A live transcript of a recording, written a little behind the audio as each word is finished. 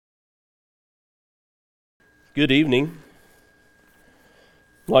Good evening.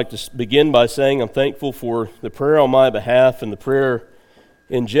 I'd like to begin by saying I'm thankful for the prayer on my behalf and the prayer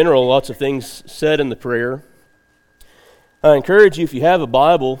in general. Lots of things said in the prayer. I encourage you, if you have a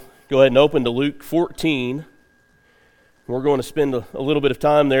Bible, go ahead and open to Luke 14. We're going to spend a little bit of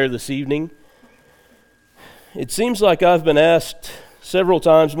time there this evening. It seems like I've been asked several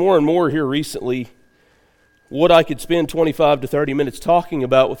times, more and more here recently, what I could spend 25 to 30 minutes talking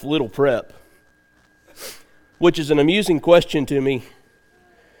about with little prep, which is an amusing question to me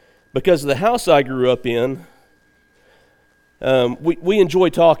because the house I grew up in, we enjoy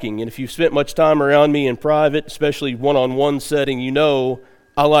talking, and if you've spent much time around me in private, especially one-on-one setting, you know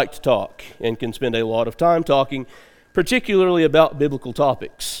I like to talk and can spend a lot of time talking, particularly about biblical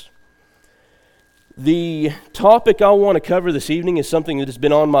topics. The topic I want to cover this evening is something that has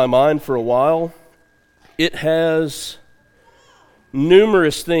been on my mind for a while. It has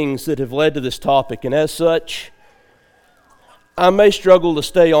numerous things that have led to this topic, and as such, I may struggle to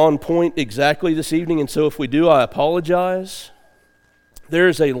stay on point exactly this evening, and so if we do, I apologize.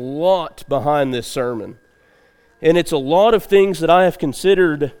 There's a lot behind this sermon, and it's a lot of things that I have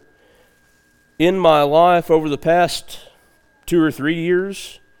considered in my life over the past 2 or 3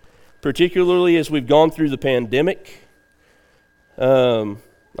 years, particularly as we've gone through the pandemic.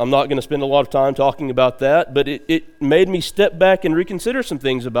 I'm not going to spend a lot of time talking about that, but it made me step back and reconsider some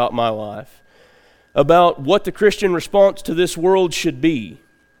things about my life, about what the Christian response to this world should be.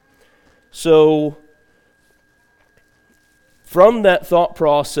 So, from that thought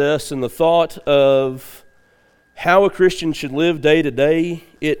process and the thought of how a Christian should live day to day,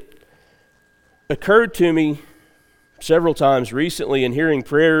 it occurred to me several times recently in hearing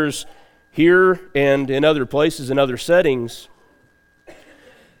prayers here and in other places, in other settings,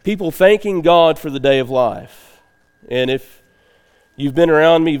 people thanking God for the day of life. And if you've been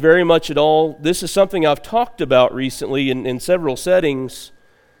around me very much at all, this is something I've talked about recently in several settings.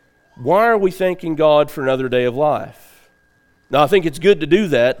 Why are we thanking God for another day of life? Now, I think it's good to do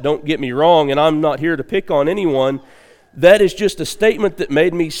that, don't get me wrong, and I'm not here to pick on anyone. That is just a statement that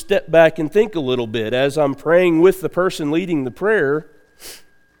made me step back and think a little bit. As I'm praying with the person leading the prayer,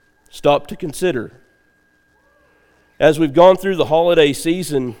 stop to consider. As we've gone through the holiday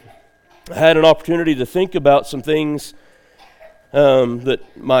season, I had an opportunity to think about some things that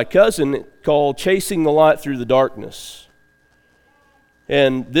my cousin called chasing the light through the darkness.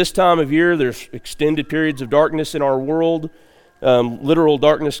 And this time of year, there's extended periods of darkness in our world, literal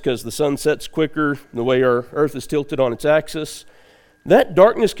darkness because the sun sets quicker, the way our earth is tilted on its axis. That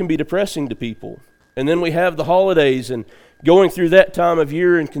darkness can be depressing to people. And then we have the holidays, and going through that time of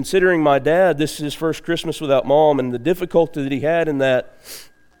year and considering my dad, this is his first Christmas without mom, and the difficulty that he had in that.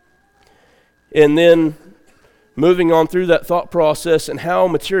 And then moving on through that thought process and how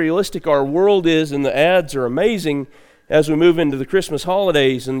materialistic our world is, and the ads are amazing as we move into the Christmas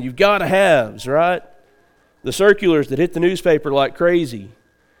holidays, and you've got to haves, right? The circulars that hit the newspaper like crazy,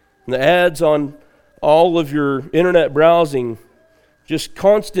 and the ads on all of your internet browsing, just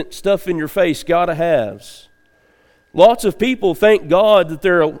constant stuff in your face, gotta haves. Lots of people thank God that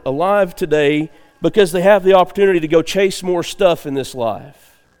they're alive today because they have the opportunity to go chase more stuff in this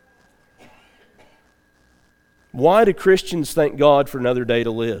life. Why do Christians thank God for another day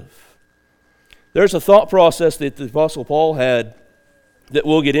to live? There's a thought process that the Apostle Paul had that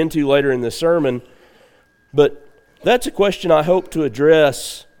we'll get into later in this sermon, but that's a question I hope to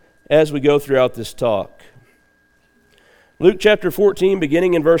address as we go throughout this talk. Luke chapter 14,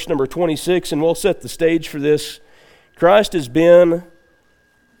 beginning in verse number 26, and we'll set the stage for this. Christ has been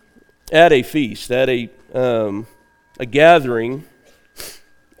at a feast, at a gathering,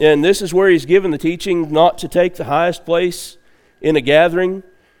 and this is where he's given the teaching not to take the highest place in a gathering.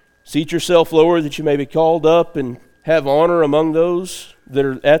 Seat yourself lower that you may be called up and have honor among those that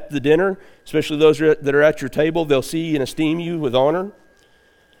are at the dinner, especially those that are at your table. They'll see and esteem you with honor.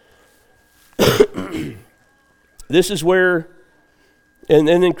 This is where, and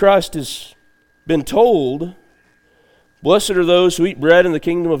then Christ has been told, blessed are those who eat bread in the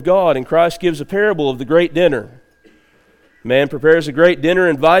kingdom of God. And Christ gives a parable of the great dinner. Man prepares a great dinner,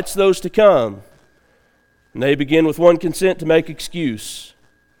 invites those to come. And they begin with one consent to make excuse.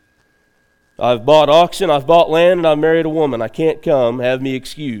 I've bought oxen, I've bought land, and I've married a woman. I can't come, have me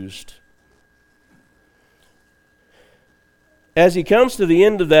excused. As he comes to the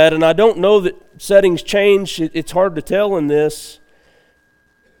end of that, and I don't know that settings change, it's hard to tell in this.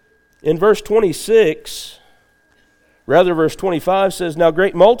 In verse 26, rather verse 25 says, now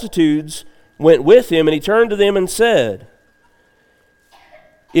great multitudes went with him, and he turned to them and said,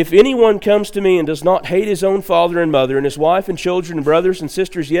 If anyone comes to me and does not hate his own father and mother, and his wife and children and brothers and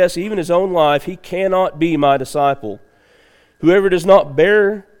sisters, yes, even his own life, he cannot be my disciple. Whoever does not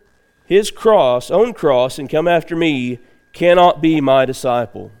bear his own cross, and come after me cannot be my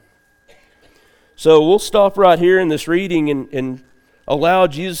disciple. So we'll stop right here in this reading and allow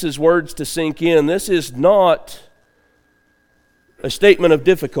Jesus' words to sink in. This is not a statement of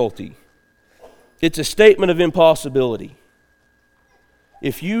difficulty. It's a statement of impossibility.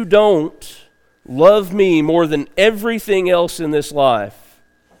 If you don't love me more than everything else in this life,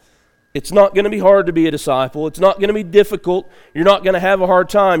 it's not going to be hard to be a disciple. It's not going to be difficult. You're not going to have a hard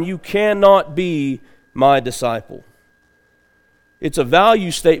time. You cannot be my disciple. It's a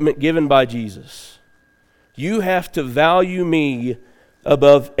value statement given by Jesus. You have to value me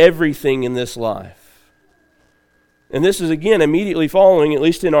above everything in this life. And this is again immediately following, at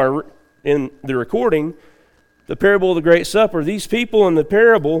least in the recording, the parable of the Great Supper. These people in the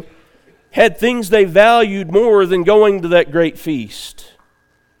parable had things they valued more than going to that great feast.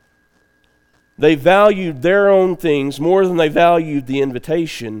 They valued their own things more than they valued the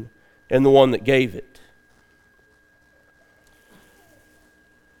invitation and the one that gave it.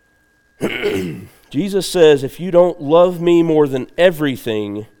 Jesus says, if you don't love me more than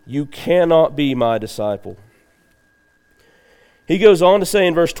everything, you cannot be my disciple. He goes on to say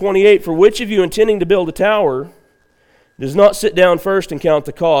in verse 28, for which of you intending to build a tower does not sit down first and count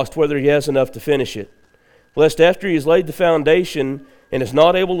the cost, whether he has enough to finish it, lest after he has laid the foundation and is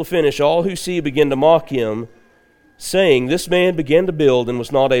not able to finish, all who see begin to mock him, saying, this man began to build and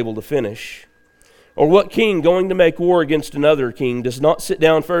was not able to finish. Or what king going to make war against another king does not sit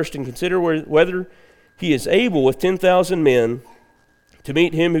down first and consider whether he is able with 10,000 men to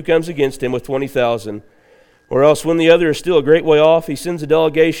meet him who comes against him with 20,000? Or else when the other is still a great way off, he sends a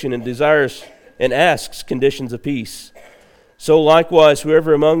delegation and desires and asks conditions of peace. So likewise,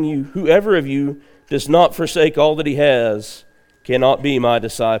 whoever of you does not forsake all that he has cannot be my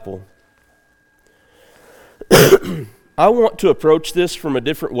disciple. I want to approach this from a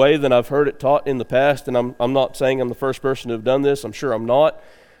different way than I've heard it taught in the past, and I'm not saying I'm the first person to have done this. I'm sure I'm not.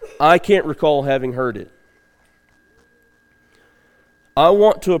 I can't recall having heard it. I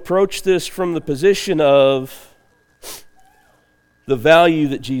want to approach this from the position of the value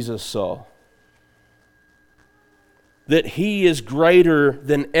that Jesus saw. That he is greater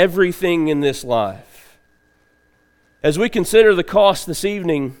than everything in this life. As we consider the cost this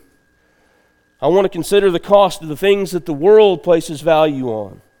evening, I want to consider the cost of the things that the world places value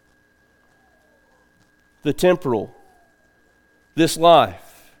on. The temporal, this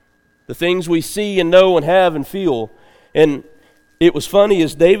life, the things we see and know and have and feel. And it was funny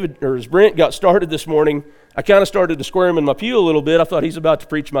as Brent got started this morning, I kind of started to squirm in my pew a little bit. I thought he's about to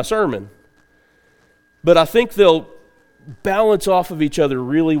preach my sermon. But I think they'll balance off of each other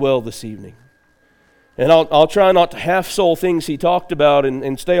really well this evening. And I'll try not to half-soul things he talked about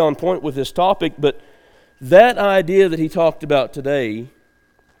and stay on point with this topic, but that idea that he talked about today,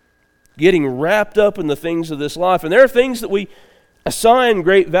 getting wrapped up in the things of this life, and there are things that we assign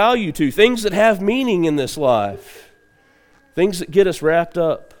great value to, things that have meaning in this life, things that get us wrapped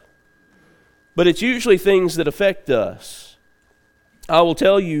up. But it's usually things that affect us. I will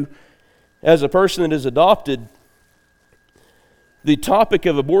tell you, as a person that is adopted, the topic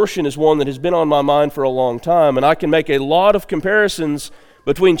of abortion is one that has been on my mind for a long time, and I can make a lot of comparisons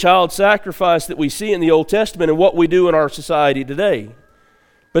between child sacrifice that we see in the Old Testament and what we do in our society today.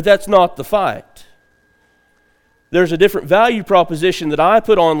 But that's not the fight. There's a different value proposition that I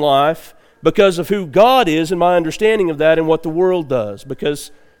put on life because of who God is and my understanding of that, and what the world does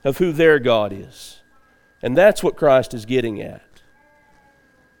because of who their God is. And that's what Christ is getting at.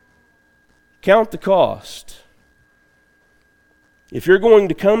 Count the cost. If you're going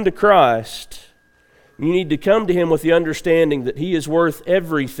to come to Christ, you need to come to Him with the understanding that He is worth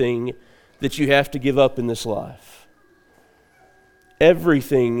everything that you have to give up in this life.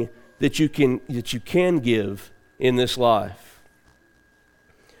 Everything that you can give in this life.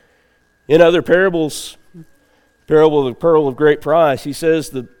 In other parables, parable of the pearl of great price, he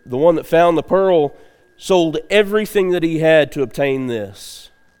says the one that found the pearl sold everything that he had to obtain this.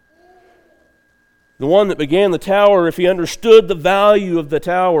 The one that began the tower, if he understood the value of the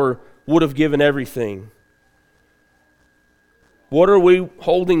tower, would have given everything. What are we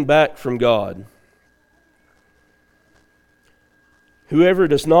holding back from God? Whoever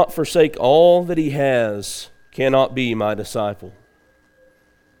does not forsake all that he has cannot be my disciple.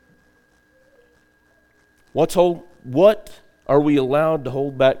 What are we allowed to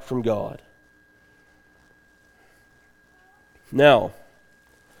hold back from God? Now,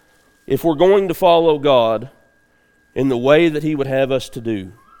 if we're going to follow God in the way that He would have us to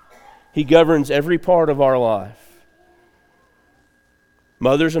do, He governs every part of our life.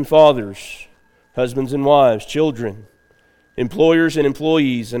 Mothers and fathers, husbands and wives, children, employers and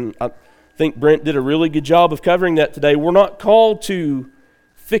employees. And I think Brent did a really good job of covering that today. We're not called to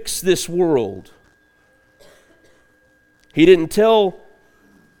fix this world. He didn't tell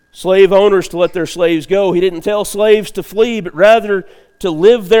slave owners to let their slaves go. He didn't tell slaves to flee, but rather to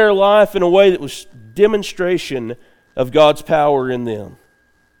live their life in a way that was demonstration of God's power in them.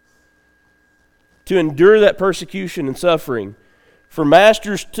 To endure that persecution and suffering. For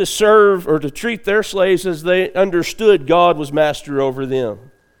masters to serve or to treat their slaves as they understood God was master over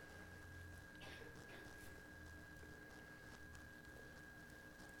them.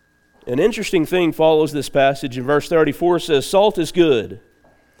 An interesting thing follows this passage. In verse 34 says, "Salt is good,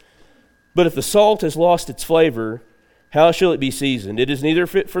 but if the salt has lost its flavor, how shall it be seasoned? It is neither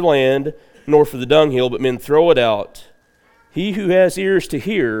fit for land nor for the dunghill, but men throw it out. He who has ears to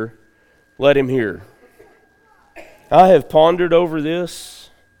hear, let him hear." I have pondered over this,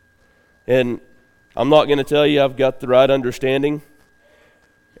 and I'm not going to tell you I've got the right understanding.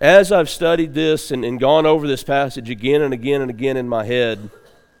 As I've studied this and gone over this passage again and again and again in my head,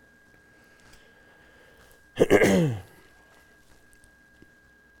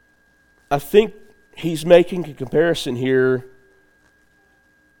 I think he's making a comparison here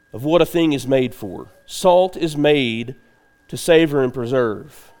of what a thing is made for. Salt is made to savor and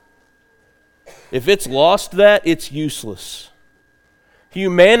preserve. If it's lost that, it's useless.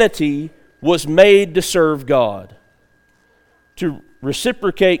 Humanity was made to serve God, to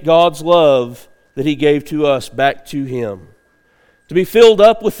reciprocate God's love that He gave to us back to Him, to be filled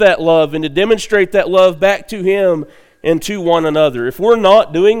up with that love and to demonstrate that love back to Him and to one another. If we're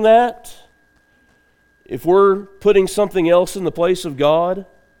not doing that, if we're putting something else in the place of God,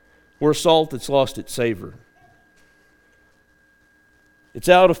 we're salt that's lost its savor. It's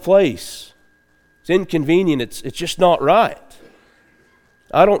out of place. It's inconvenient. It's just not right.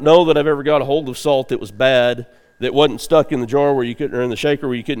 I don't know that I've ever got a hold of salt that was bad, that wasn't stuck in the jar where you couldn't, or in the shaker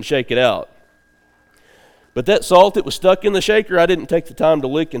where you couldn't shake it out. But that salt that was stuck in the shaker, I didn't take the time to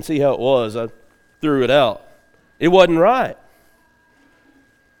lick and see how it was. I threw it out. It wasn't right.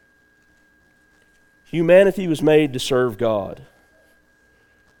 Humanity was made to serve God.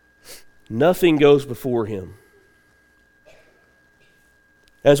 Nothing goes before Him.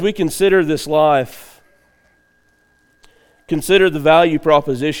 As we consider this life, consider the value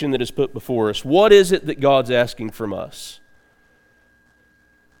proposition that is put before us. What is it that God's asking from us?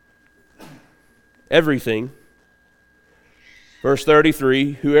 Everything. Verse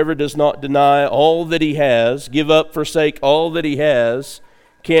 33, "Whoever does not deny all that he has, give up, forsake all that he has,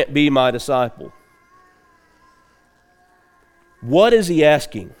 can't be my disciple." What is He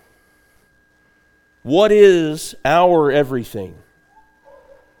asking? What is our everything?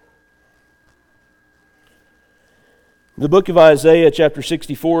 The book of Isaiah chapter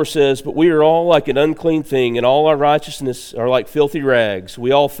 64 says, "But we are all like an unclean thing, and all our righteousness are like filthy rags.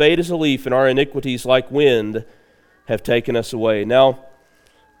 We all fade as a leaf, and our iniquities like wind have taken us away." Now,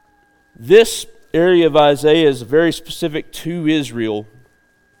 this area of Isaiah is very specific to Israel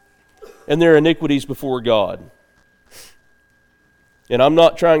and their iniquities before God. And I'm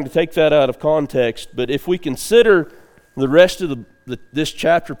not trying to take that out of context, but if we consider the rest of this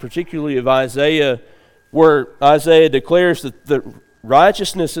chapter, particularly of Isaiah, where Isaiah declares that the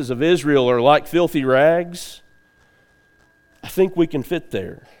righteousnesses of Israel are like filthy rags, I think we can fit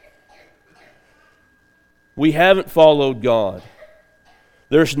there. We haven't followed God.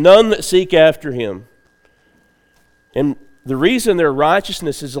 There's none that seek after Him. And the reason their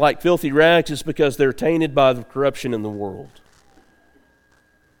righteousness is like filthy rags is because they're tainted by the corruption in the world.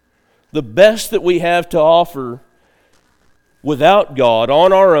 The best that we have to offer without God,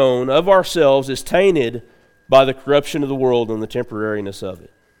 on our own, of ourselves, is tainted by the corruption of the world and the temporariness of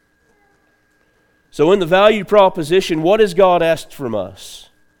it. So in the value proposition, what has God asked from us?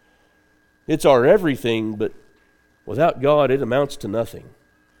 It's our everything, but without God, it amounts to nothing.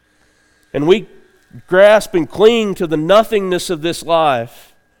 And we grasp and cling to the nothingness of this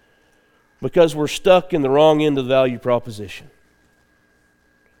life because we're stuck in the wrong end of the value proposition.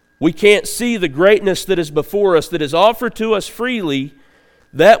 We can't see the greatness that is before us, that is offered to us freely,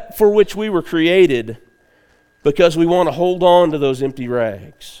 that for which we were created, because we want to hold on to those empty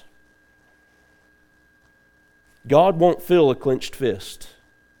rags. God won't fill a clenched fist.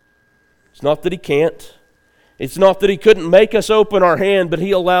 It's not that He can't. It's not that He couldn't make us open our hand, but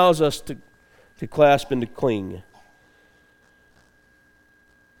He allows us to clasp and to cling.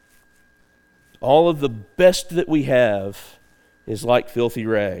 All of the best that we have is like filthy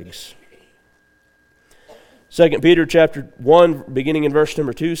rags. 2 Peter chapter 1, beginning in verse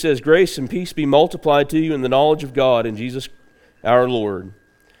number 2, says, "Grace and peace be multiplied to you in the knowledge of God and Jesus our Lord.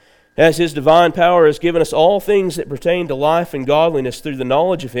 As His divine power has given us all things that pertain to life and godliness through the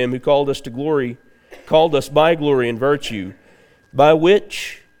knowledge of Him who called us by glory and virtue, by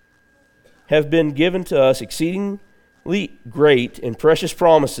which have been given to us exceedingly great and precious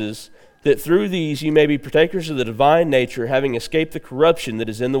promises, that through these you may be partakers of the divine nature, having escaped the corruption that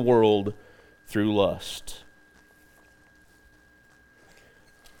is in the world through lust."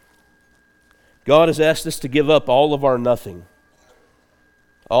 God has asked us to give up all of our nothing,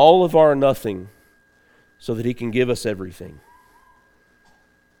 so that He can give us everything.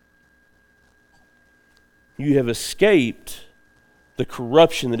 You have escaped the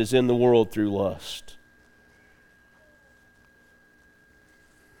corruption that is in the world through lust.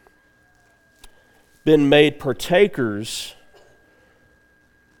 Been made partakers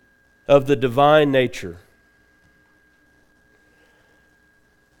of the divine nature.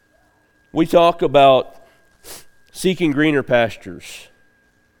 We talk about seeking greener pastures,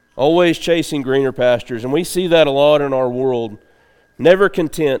 always chasing greener pastures, and we see that a lot in our world. Never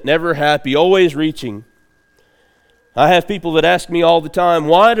content, never happy, always reaching. I have people that ask me all the time,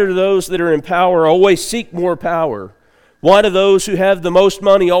 why do those that are in power always seek more power? Why do those who have the most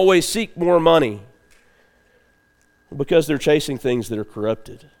money always seek more money? Because they're chasing things that are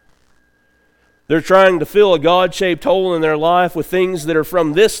corrupted. They're trying to fill a God-shaped hole in their life with things that are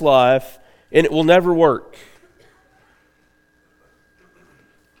from this life, and it will never work.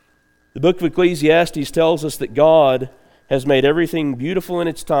 The book of Ecclesiastes tells us that God has made everything beautiful in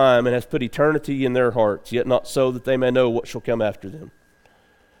its time and has put eternity in their hearts, yet not so that they may know what shall come after them.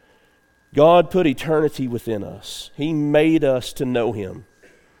 God put eternity within us. He made us to know Him.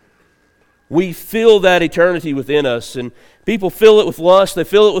 We feel that eternity within us, and people fill it with lust, they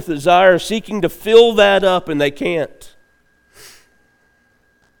fill it with desire, seeking to fill that up, and they can't.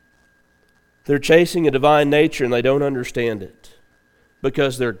 They're chasing a divine nature and they don't understand it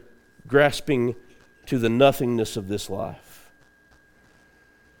because they're grasping to the nothingness of this life.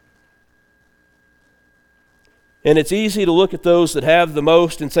 And it's easy to look at those that have the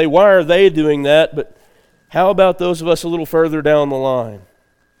most and say, why are they doing that? But how about those of us a little further down the line?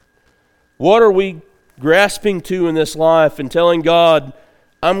 What are we grasping to in this life and telling God,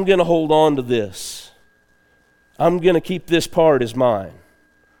 I'm going to hold on to this. I'm going to keep this part as mine.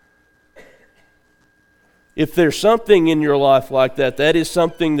 If there's something in your life like that, that is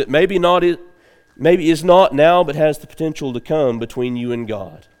something that maybe is not now, but has the potential to come between you and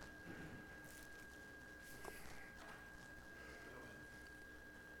God.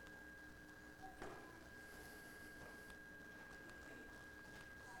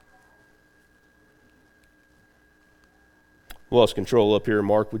 Lost control up here,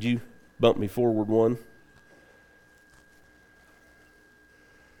 Mark. Would you bump me forward one?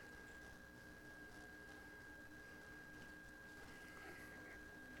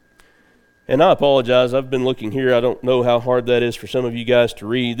 And I apologize, I've been looking here. I don't know how hard that is for some of you guys to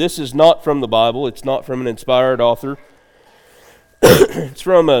read. This is not from the Bible. It's not from an inspired author. It's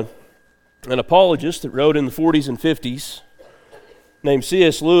from an apologist that wrote in the 40s and 50s named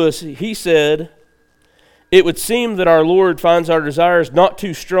C.S. Lewis. He said, "It would seem that our Lord finds our desires not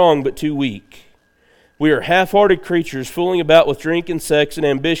too strong but too weak. We are half-hearted creatures fooling about with drink and sex and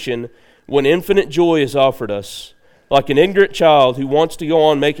ambition when infinite joy is offered us. Like an ignorant child who wants to go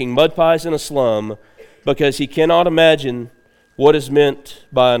on making mud pies in a slum because he cannot imagine what is meant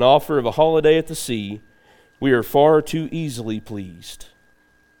by an offer of a holiday at the sea, we are far too easily pleased."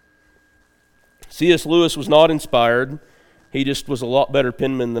 C.S. Lewis was not inspired. He just was a lot better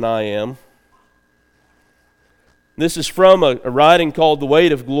penman than I am. This is from a writing called The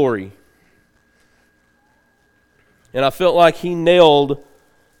Weight of Glory. And I felt like he nailed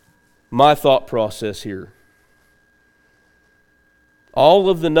my thought process here. All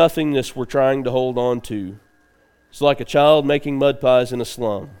of the nothingness we're trying to hold on to is like a child making mud pies in a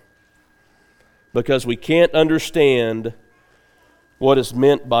slum because we can't understand what is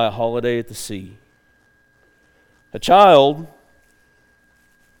meant by a holiday at the sea. A child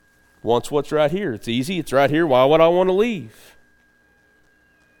wants what's right here. It's easy. It's right here. Why would I want to leave?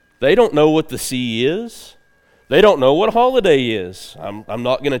 They don't know what the sea is. They don't know what a holiday is. I'm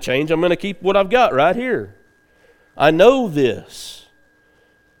not going to change. I'm going to keep what I've got right here. I know this.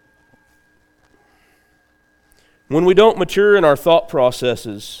 When we don't mature in our thought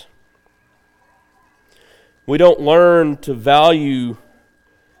processes, we don't learn to value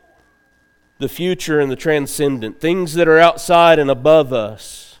the future and the transcendent, things that are outside and above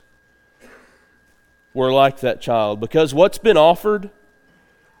us. We're like that child because what's been offered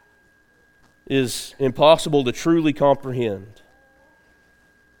is impossible to truly comprehend.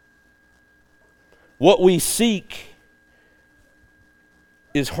 What we seek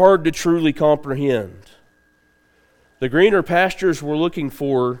is hard to truly comprehend. The greener pastures we're looking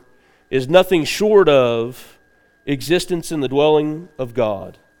for is nothing short of existence in the dwelling of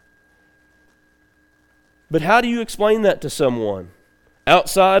God. But how do you explain that to someone?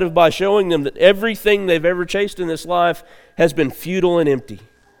 Outside of by showing them that everything they've ever chased in this life has been futile and empty.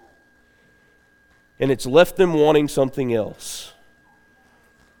 And it's left them wanting something else.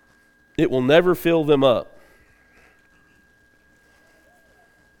 It will never fill them up.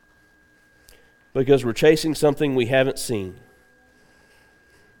 Because we're chasing something we haven't seen.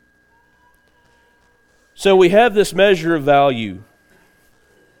 So we have this measure of value.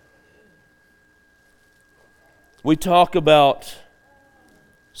 We talk about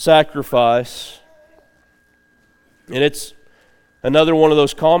sacrifice, and it's another one of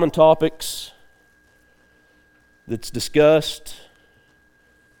those common topics that's discussed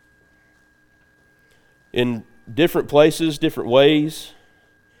in different places, different ways.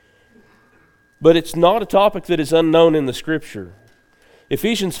 But it's not a topic that is unknown in the Scripture.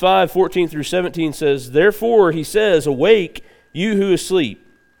 Ephesians 5:14-17 says, "Therefore," he says, "awake, you who sleep.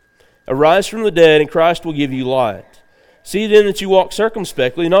 Arise from the dead, and Christ will give you light. See then that you walk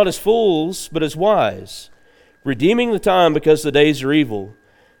circumspectly, not as fools, but as wise, redeeming the time because the days are evil.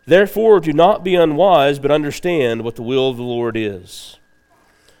 Therefore do not be unwise, but understand what the will of the Lord is."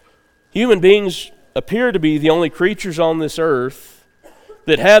 Human beings appear to be the only creatures on this earth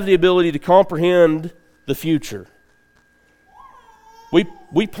that have the ability to comprehend the future.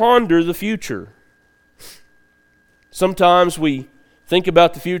 We ponder the future. Sometimes we think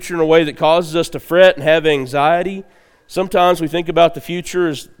about the future in a way that causes us to fret and have anxiety. Sometimes we think about the future,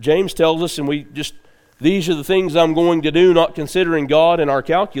 as James tells us, and these are the things I'm going to do, not considering God in our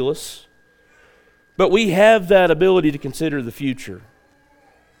calculus. But we have that ability to consider the future.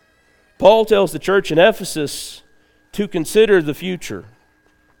 Paul tells the church in Ephesus to consider the future.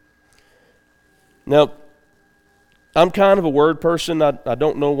 Now, I'm kind of a word person. I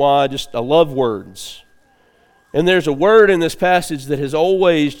don't know why. I love words. And there's a word in this passage that has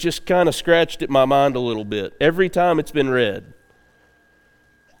always just kind of scratched at my mind a little bit every time it's been read.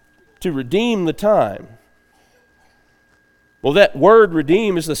 To redeem the time. Well, that word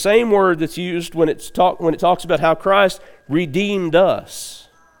redeem is the same word that's used when it talks about how Christ redeemed us.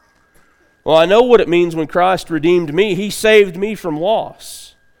 Well, I know what it means when Christ redeemed me. He saved me from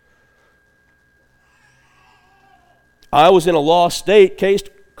loss. I was in a lost state.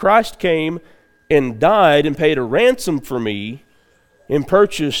 Christ came and died and paid a ransom for me and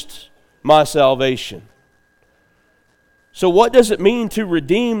purchased my salvation. So what does it mean to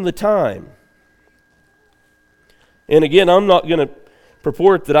redeem the time? And again, I'm not going to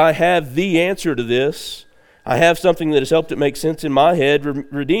purport that I have the answer to this. I have something that has helped it make sense in my head.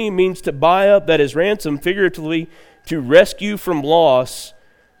 Redeem means to buy up, that is ransom, figuratively, to rescue from loss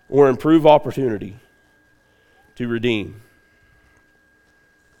or improve opportunity. To redeem.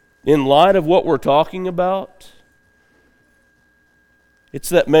 In light of what we're talking about, it's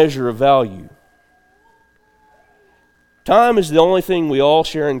that measure of value. Time is the only thing we all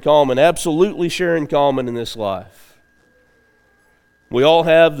share in common, absolutely share in common in this life. We all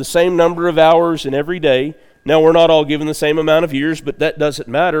have the same number of hours in every day. Now, we're not all given the same amount of years, but that doesn't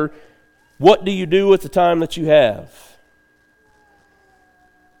matter. What do you do with the time that you have?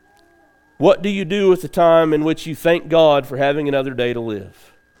 What do you do with the time in which you thank God for having another day to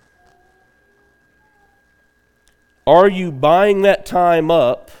live? Are you buying that time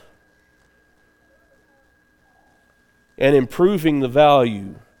up and improving the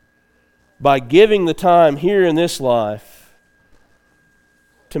value by giving the time here in this life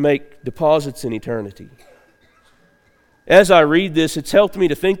to make deposits in eternity? As I read this, it's helped me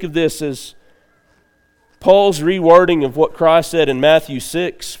to think of this as Paul's rewording of what Christ said in Matthew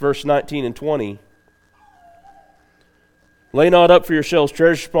 6, verse 19 and 20. "Lay not up for yourselves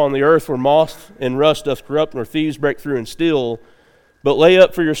treasures upon the earth, where moth and rust doth corrupt, nor thieves break through and steal, but lay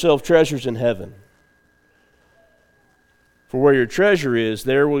up for yourselves treasures in heaven. For where your treasure is,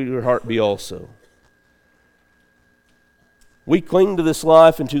 there will your heart be also." We cling to this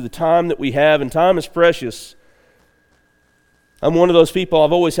life and to the time that we have, and time is precious. I'm one of those people,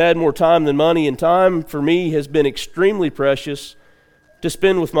 I've always had more time than money, and time for me has been extremely precious to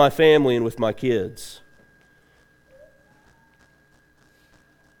spend with my family and with my kids.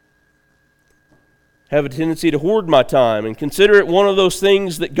 Have a tendency to hoard my time and consider it one of those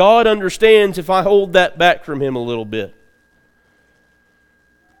things that God understands if I hold that back from Him a little bit.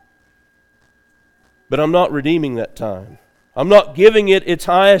 But I'm not redeeming that time. I'm not giving it its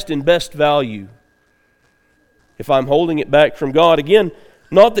highest and best value if I'm holding it back from God. Again,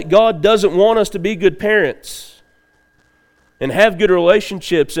 not that God doesn't want us to be good parents and have good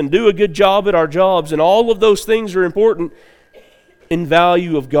relationships and do a good job at our jobs, and all of those things are important in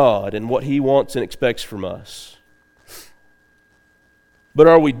value of God and what He wants and expects from us. But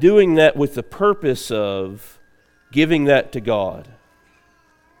are we doing that with the purpose of giving that to God?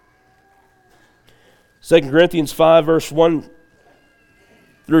 2 Corinthians 5 verse 1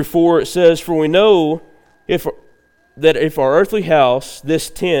 through 4, it says, "For we know that if our earthly house, this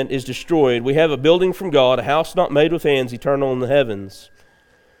tent, is destroyed, we have a building from God, a house not made with hands, eternal in the heavens.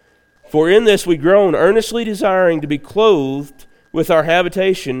 For in this we groan, earnestly desiring to be clothed with our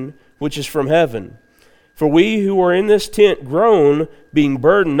habitation, which is from heaven. For we who are in this tent groan, being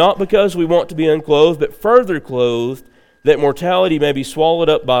burdened, not because we want to be unclothed, but further clothed, that mortality may be swallowed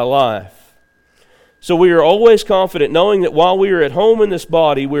up by life. So we are always confident, knowing that while we are at home in this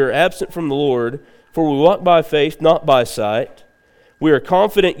body, we are absent from the Lord. For we walk by faith, not by sight. We are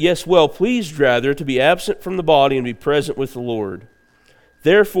confident, yes, well pleased rather, to be absent from the body and be present with the Lord.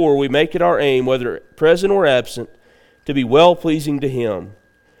 Therefore we make it our aim, whether present or absent, to be well-pleasing to Him.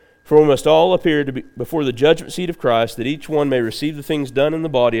 For we must all appear before the judgment seat of Christ, that each one may receive the things done in the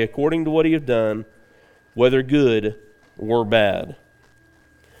body according to what he hath done, whether good or bad."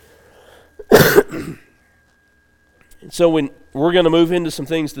 So we're going to move into some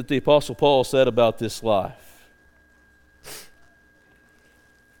things that the Apostle Paul said about this life.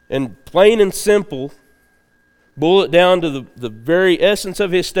 And plain and simple, boil it down to the very essence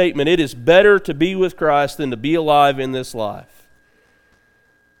of his statement: it is better to be with Christ than to be alive in this life.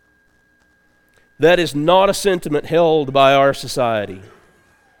 That is not a sentiment held by our society,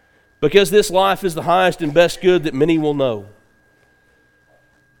 because this life is the highest and best good that many will know.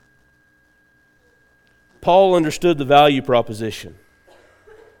 Paul understood the value proposition.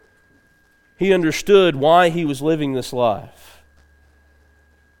 He understood why he was living this life.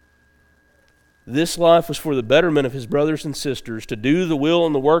 This life was for the betterment of his brothers and sisters, to do the will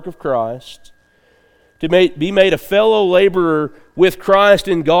and the work of Christ, to be made a fellow laborer with Christ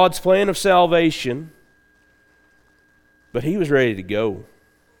in God's plan of salvation. But he was ready to go.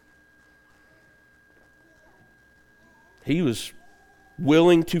 He was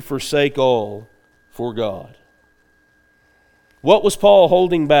willing to forsake all for God. What was Paul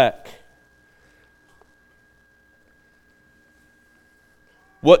holding back?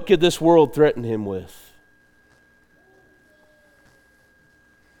 What could this world threaten him with?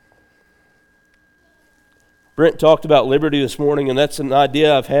 Brent talked about liberty this morning, and that's an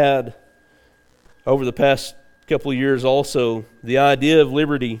idea I've had over the past couple of years also. The idea of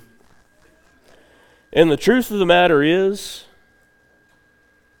liberty. And the truth of the matter is,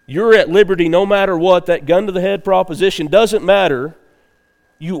 you're at liberty no matter what. That gun to the head proposition doesn't matter.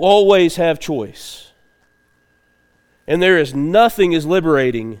 You always have choice. And there is nothing as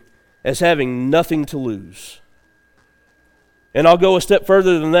liberating as having nothing to lose. And I'll go a step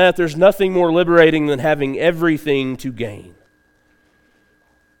further than that. There's nothing more liberating than having everything to gain.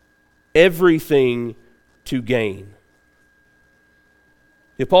 Everything to gain.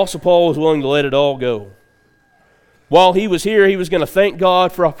 The Apostle Paul was willing to let it all go. While he was here, he was going to thank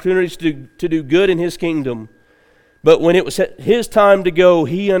God for opportunities to do good in His kingdom. But when it was his time to go,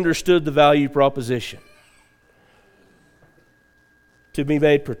 he understood the value proposition. To be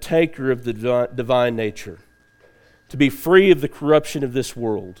made partaker of the divine nature. To be free of the corruption of this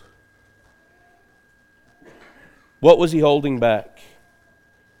world. What was he holding back?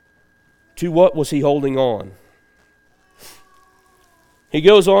 To what was he holding on? He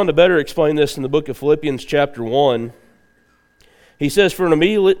goes on to better explain this in the book of Philippians chapter 1. He says, For to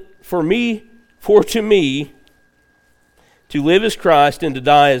me, to live is Christ, and to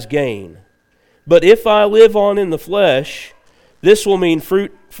die is gain. But if I live on in the flesh, this will mean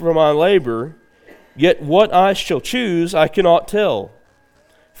fruit for my labor. Yet what I shall choose, I cannot tell.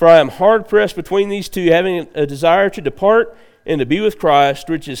 For I am hard pressed between these two, having a desire to depart and to be with Christ,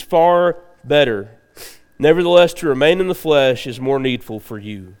 which is far better. Nevertheless, to remain in the flesh is more needful for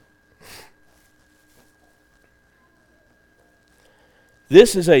you.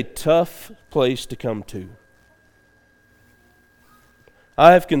 This is a tough place to come to.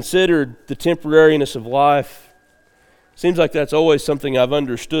 I have considered the temporariness of life. Seems like that's always something I've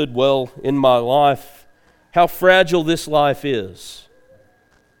understood well in my life, how fragile this life is.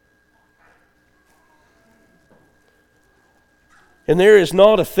 And there is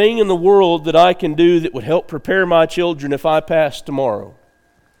not a thing in the world that I can do that would help prepare my children if I pass tomorrow.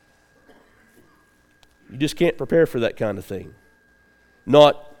 You just can't prepare for that kind of thing.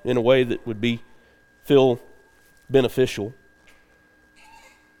 Not in a way that would feel beneficial.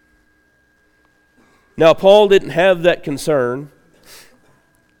 Now, Paul didn't have that concern.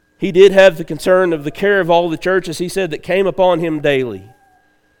 He did have the concern of the care of all the churches, he said, that came upon him daily.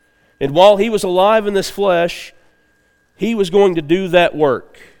 And while he was alive in this flesh, he was going to do that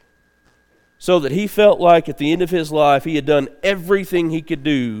work, so that he felt like at the end of his life he had done everything he could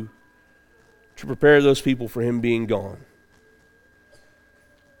do to prepare those people for him being gone.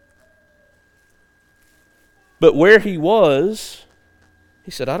 But where he was, he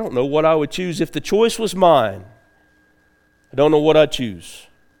said, I don't know what I would choose. If the choice was mine, I don't know what I'd choose.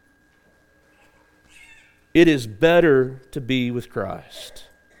 It is better to be with Christ.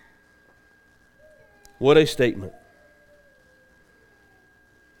 What a statement.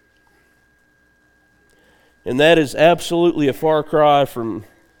 And that is absolutely a far cry from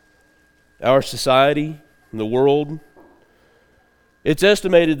our society and the world. It's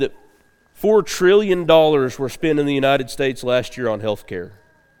estimated that $4 trillion were spent in the United States last year on health care.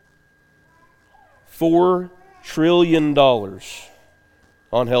 $4 trillion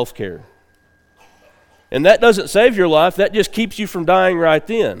on health care. And that doesn't save your life, that just keeps you from dying right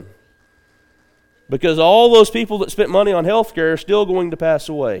then. Because all those people that spent money on health care are still going to pass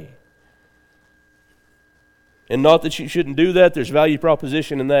away. And not that you shouldn't do that, there's value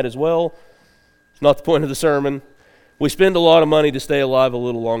proposition in that as well. It's not the point of the sermon. We spend a lot of money to stay alive a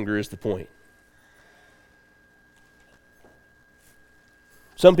little longer is the point.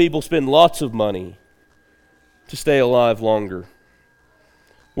 Some people spend lots of money to stay alive longer.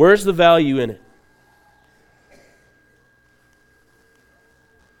 Where's the value in it?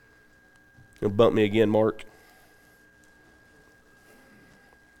 You'll bump me again, Mark.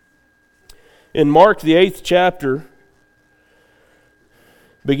 In Mark, the 8th chapter,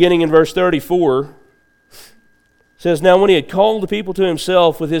 beginning in verse 34, says, Now when he had called the people to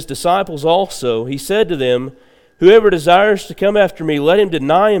himself with his disciples also, he said to them, Whoever desires to come after me, let him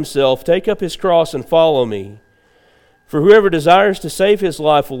deny himself, take up his cross, and follow me. For whoever desires to save his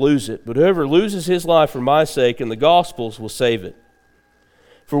life will lose it, but whoever loses his life for my sake and the gospel's will save it.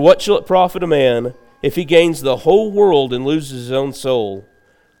 For what shall it profit a man if he gains the whole world and loses his own soul?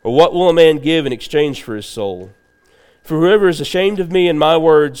 Or what will a man give in exchange for his soul? For whoever is ashamed of me and my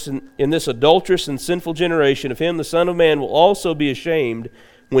words in this adulterous and sinful generation, of him the Son of Man will also be ashamed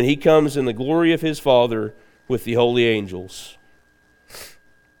when he comes in the glory of his Father with the holy angels.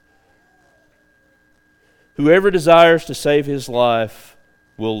 Whoever desires to save his life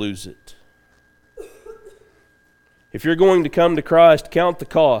will lose it. If you're going to come to Christ, count the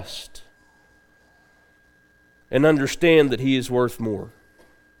cost and understand that he is worth more.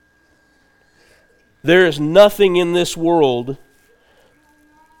 There is nothing in this world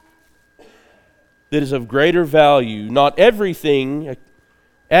that is of greater value. Not everything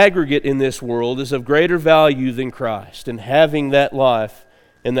aggregate in this world is of greater value than Christ and having that life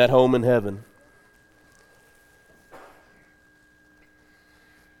and that home in heaven.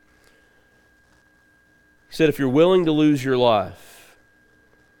 He said, if you're willing to lose your life,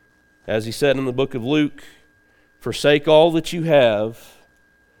 as he said in the book of Luke, forsake all that you have,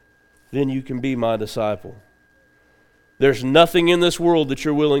 then you can be my disciple. There's nothing in this world that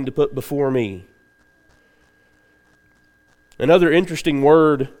you're willing to put before me. Another interesting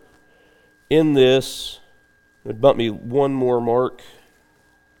word in this, would bump me one more, Mark.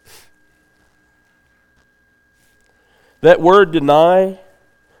 That word deny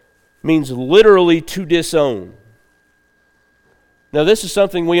means literally to disown. Now this is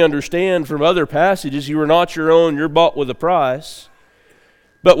something we understand from other passages. You are not your own, you're bought with a price.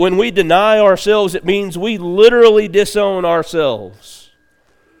 But when we deny ourselves, it means we literally disown ourselves.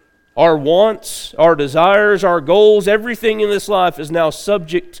 Our wants, our desires, our goals, everything in this life is now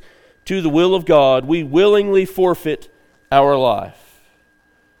subject to the will of God. We willingly forfeit our life.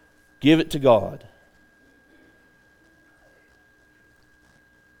 Give it to God.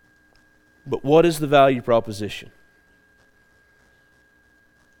 But what is the value proposition?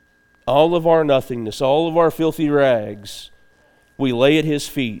 All of our nothingness, all of our filthy rags, we lay at his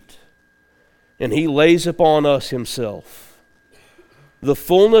feet, and he lays upon us himself. The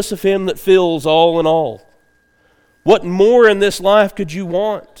fullness of him that fills all in all. What more in this life could you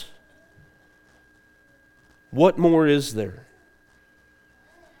want? What more is there?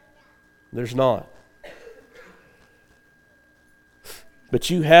 There's not. But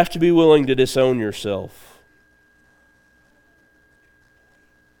you have to be willing to disown yourself.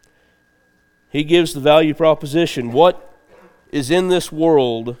 He gives the value proposition. What is in this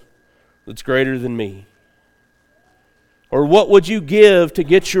world that's greater than me? Or what would you give to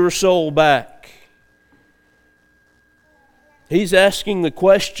get your soul back? He's asking the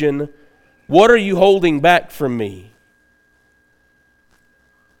question, what are you holding back from me?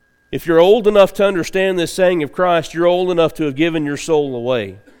 If you're old enough to understand this saying of Christ, you're old enough to have given your soul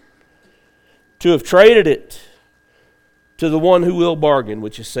away, to have traded it to the one who will bargain,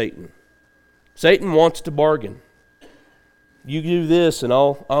 which is Satan. Satan wants to bargain. You do this and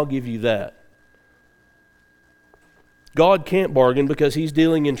I'll give you that. God can't bargain because He's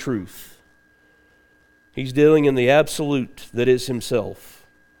dealing in truth. He's dealing in the absolute that is Himself.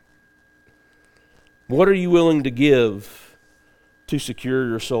 What are you willing to give to secure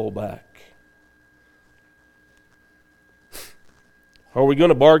your soul back? Are we going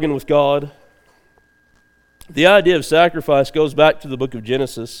to bargain with God? The idea of sacrifice goes back to the book of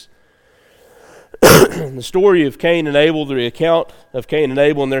Genesis. The story of Cain and Abel, the account of Cain and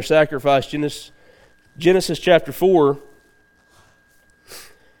Abel and their sacrifice, Genesis chapter 4,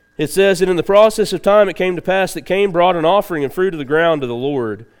 it says, "And in the process of time it came to pass that Cain brought an offering and fruit of the ground to the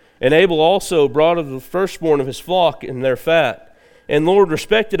Lord. And Abel also brought of the firstborn of his flock and their fat. And the Lord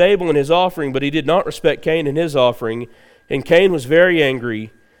respected Abel and his offering, but He did not respect Cain and his offering. And Cain was very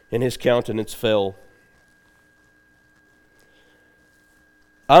angry, and his countenance fell."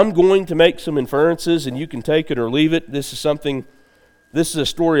 I'm going to make some inferences, and you can take it or leave it. This is a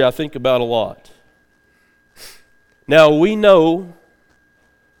story I think about a lot. Now, we know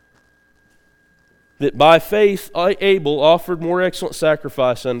that by faith Abel offered more excellent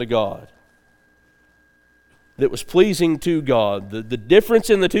sacrifice unto God that was pleasing to God. The difference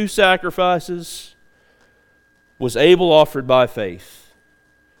in the two sacrifices was Abel offered by faith.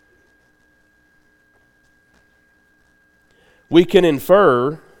 We can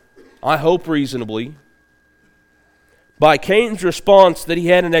infer, I hope reasonably, by Cain's response that he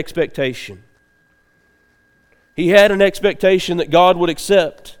had an expectation. He had an expectation that God would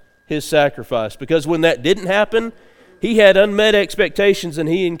accept his sacrifice, because when that didn't happen, he had unmet expectations, and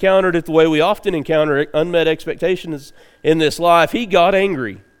he encountered it the way we often encounter unmet expectations in this life. He got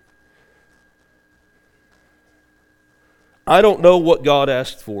angry. I don't know what God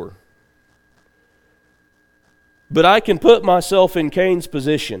asked for, but I can put myself in Cain's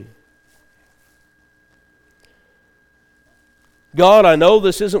position. God, I know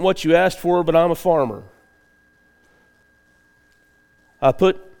this isn't what you asked for, but I'm a farmer. I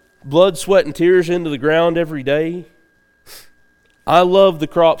put blood, sweat, and tears into the ground every day. I love the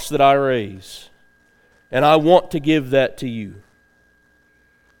crops that I raise, and I want to give that to you.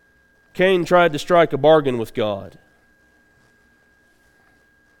 Cain tried to strike a bargain with God,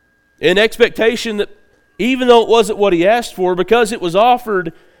 in expectation that even though it wasn't what he asked for, because it was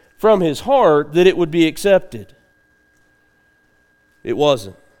offered from his heart, that it would be accepted. It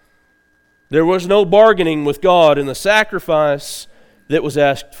wasn't. There was no bargaining with God in the sacrifice that was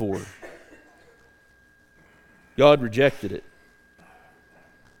asked for. God rejected it.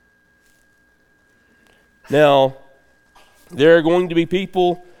 Now, there are going to be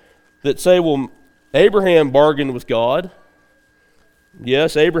people that say, well, Abraham bargained with God.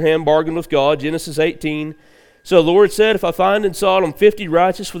 Yes, Abraham bargained with God, Genesis 18. So the Lord said, if I find in Sodom 50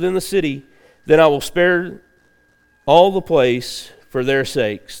 righteous within the city, then I will spare all the place for their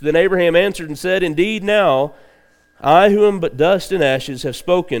sakes. Then Abraham answered and said, indeed now, I who am but dust and ashes have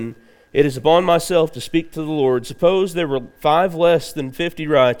spoken. It is upon myself to speak to the Lord. Suppose there were 5 less than 50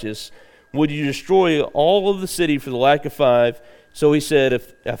 righteous. Would you destroy all of the city for the lack of 5? So he said,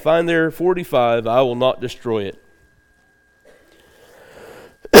 if I find there 45, I will not destroy it.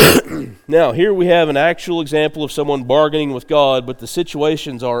 Now, here we have an actual example of someone bargaining with God, but the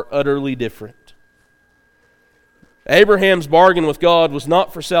situations are utterly different. Abraham's bargain with God was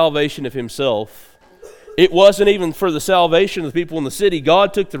not for salvation of himself. It wasn't even for the salvation of the people in the city.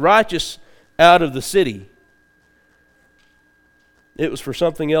 God took the righteous out of the city. It was for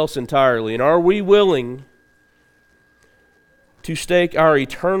something else entirely. And are we willing to stake our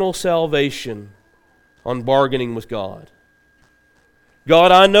eternal salvation on bargaining with God?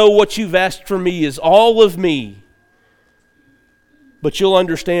 God, I know what you've asked for me is all of me, but you'll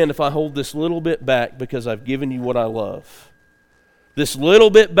understand if I hold this little bit back because I've given you what I love. This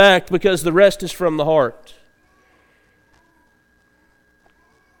little bit back because the rest is from the heart.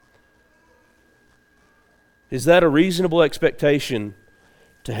 Is that a reasonable expectation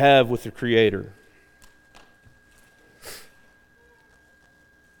to have with the Creator?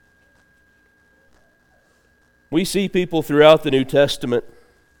 We see people throughout the New Testament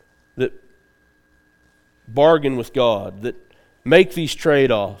that bargain with God, that make these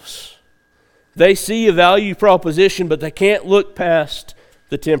trade-offs. They see a value proposition, but they can't look past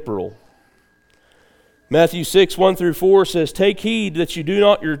the temporal. Matthew 6, 1-4 says, take heed that you do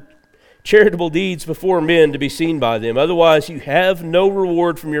not your charitable deeds before men to be seen by them. Otherwise you have no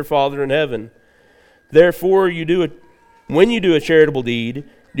reward from your Father in heaven. Therefore when you do a charitable deed,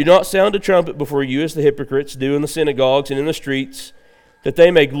 Do not sound a trumpet before you as the hypocrites do in the synagogues and in the streets, that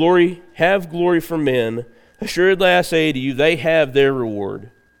they may have glory from men. Assuredly I say to you, they have their reward.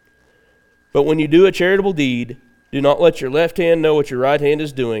 But when you do a charitable deed, do not let your left hand know what your right hand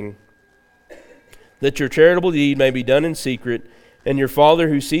is doing, that your charitable deed may be done in secret, and your Father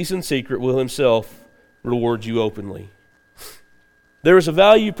who sees in secret will himself reward you openly. There is a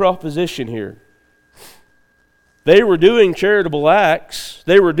value proposition here. They were doing charitable acts.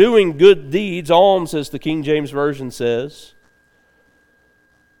 They were doing good deeds, alms as the King James Version says.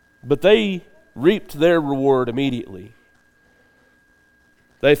 But they reaped their reward immediately.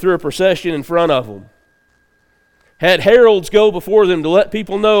 They threw a procession in front of them, had heralds go before them to let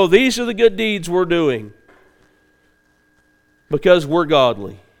people know these are the good deeds we're doing because we're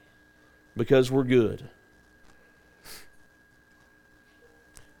godly, because we're good.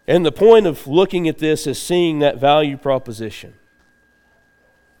 And the point of looking at this is seeing that value proposition.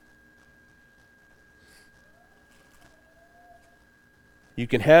 You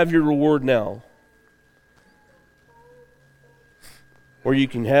can have your reward now, or you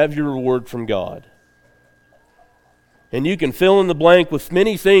can have your reward from God. And you can fill in the blank with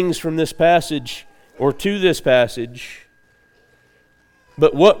many things from this passage or to this passage.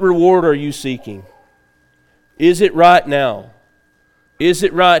 But what reward are you seeking? Is it right now? Is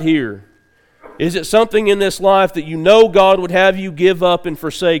it right here? Is it something in this life that you know God would have you give up and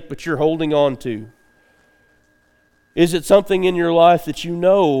forsake, but you're holding on to? Is it something in your life that you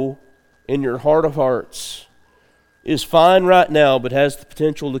know in your heart of hearts is fine right now, but has the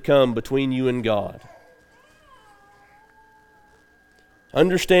potential to come between you and God?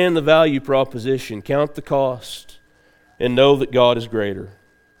 Understand the value proposition, count the cost, and know that God is greater.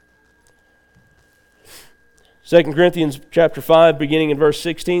 2 Corinthians chapter 5, beginning in verse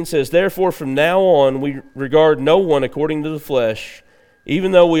 16, says, Therefore from now on we regard no one according to the flesh.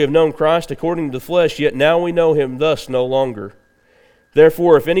 Even though we have known Christ according to the flesh, yet now we know him thus no longer.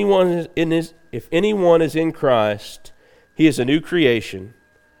 Therefore, if anyone is in Christ, he is a new creation.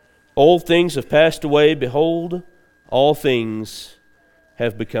 Old things have passed away. Behold, all things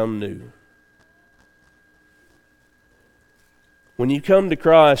have become new. When you come to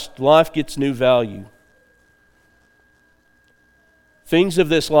Christ, life gets new value. Things of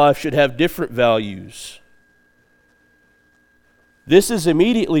this life should have different values. This is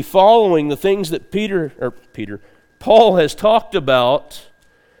immediately following the things that Paul has talked about,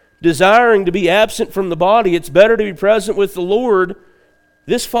 desiring to be absent from the body. It's better to be present with the Lord.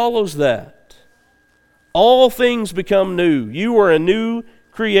 This follows that. All things become new. You are a new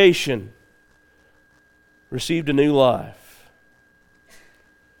creation. Received a new life.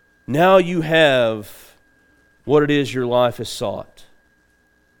 Now you have what it is your life has sought.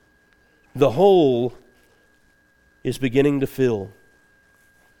 The hole is beginning to fill.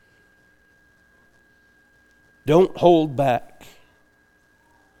 Don't hold back.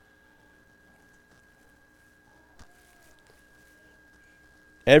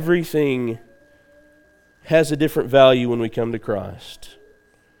 Everything has a different value when we come to Christ.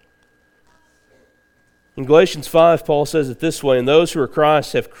 In Galatians 5, Paul says it this way, And those who are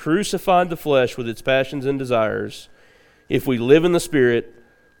Christ have crucified the flesh with its passions and desires. If we live in the Spirit,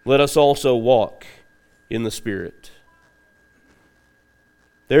 let us also walk in the Spirit.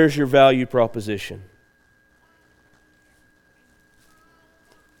 There's your value proposition.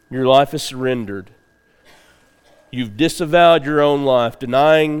 Your life is surrendered. You've disavowed your own life,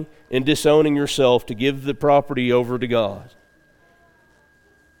 denying and disowning yourself to give the property over to God.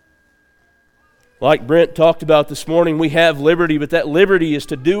 Like Brent talked about this morning, we have liberty, but that liberty is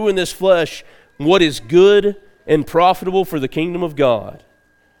to do in this flesh what is good and profitable for the kingdom of God,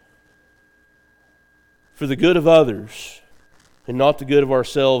 for the good of others, and not the good of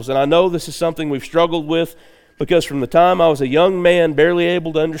ourselves. And I know this is something we've struggled with, because from the time I was a young man, barely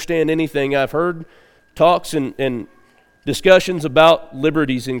able to understand anything, I've heard talks and discussions about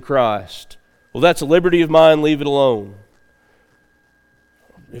liberties in Christ. Well, that's a liberty of mine, leave it alone.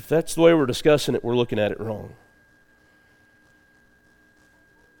 If that's the way we're discussing it, we're looking at it wrong.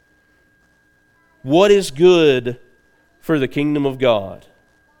 What is good for the kingdom of God?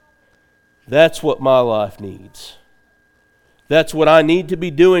 That's what my life needs. That's what I need to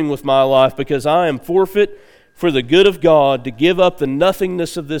be doing with my life, because I am forfeit for the good of God to give up the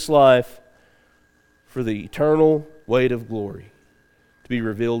nothingness of this life for the eternal weight of glory to be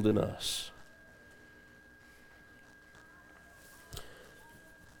revealed in us.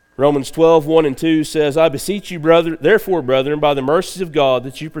 Romans 12, 1 and 2 says, I beseech you, therefore, brethren, by the mercies of God,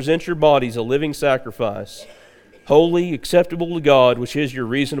 that you present your bodies a living sacrifice, holy, acceptable to God, which is your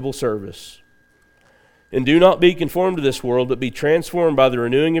reasonable service. And do not be conformed to this world, but be transformed by the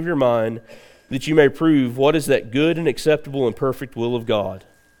renewing of your mind, that you may prove what is that good and acceptable and perfect will of God.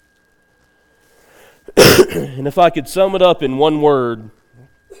 And if I could sum it up in one word,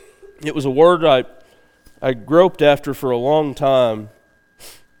 it was a word I groped after for a long time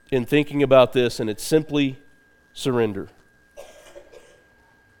in thinking about this, and it's simply surrender.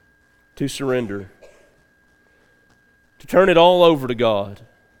 To surrender. To turn it all over to God.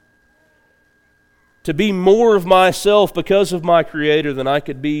 To be more of myself because of my Creator than I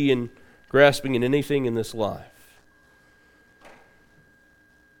could be in grasping in anything in this life.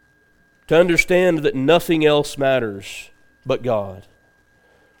 To understand that nothing else matters but God.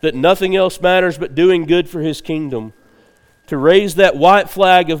 That nothing else matters but doing good for His kingdom. To raise that white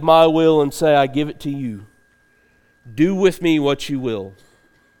flag of my will and say, I give it to you. Do with me what you will.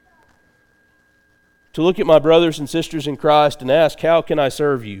 To look at my brothers and sisters in Christ and ask, how can I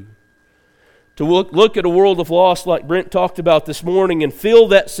serve you? To look at a world of loss like Brent talked about this morning and feel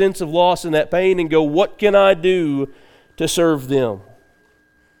that sense of loss and that pain and go, what can I do to serve them?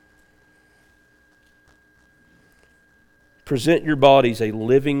 Present your bodies a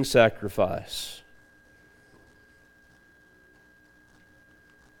living sacrifice.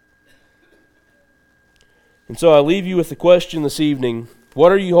 And so I leave you with the question this evening,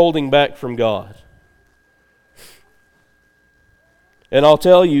 what are you holding back from God? And I'll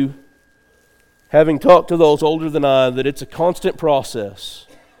tell you, having talked to those older than I, that it's a constant process.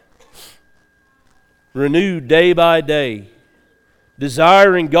 Renewed day by day.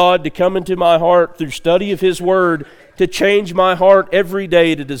 Desiring God to come into my heart through study of His Word, to change my heart every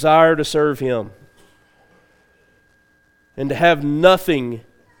day to desire to serve Him. And to have nothing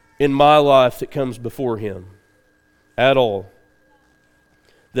in my life that comes before Him at all.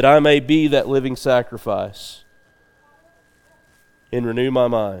 That I may be that living sacrifice and renew my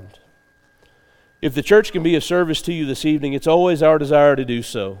mind. If the church can be of service to you this evening, it's always our desire to do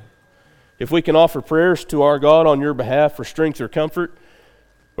so. If we can offer prayers to our God on your behalf for strength or comfort,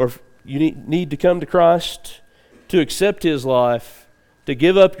 or if you need to come to Christ, to accept His life, to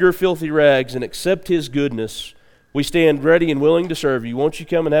give up your filthy rags and accept His goodness, we stand ready and willing to serve you. Won't you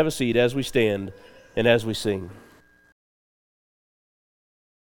come and have a seat as we stand and as we sing?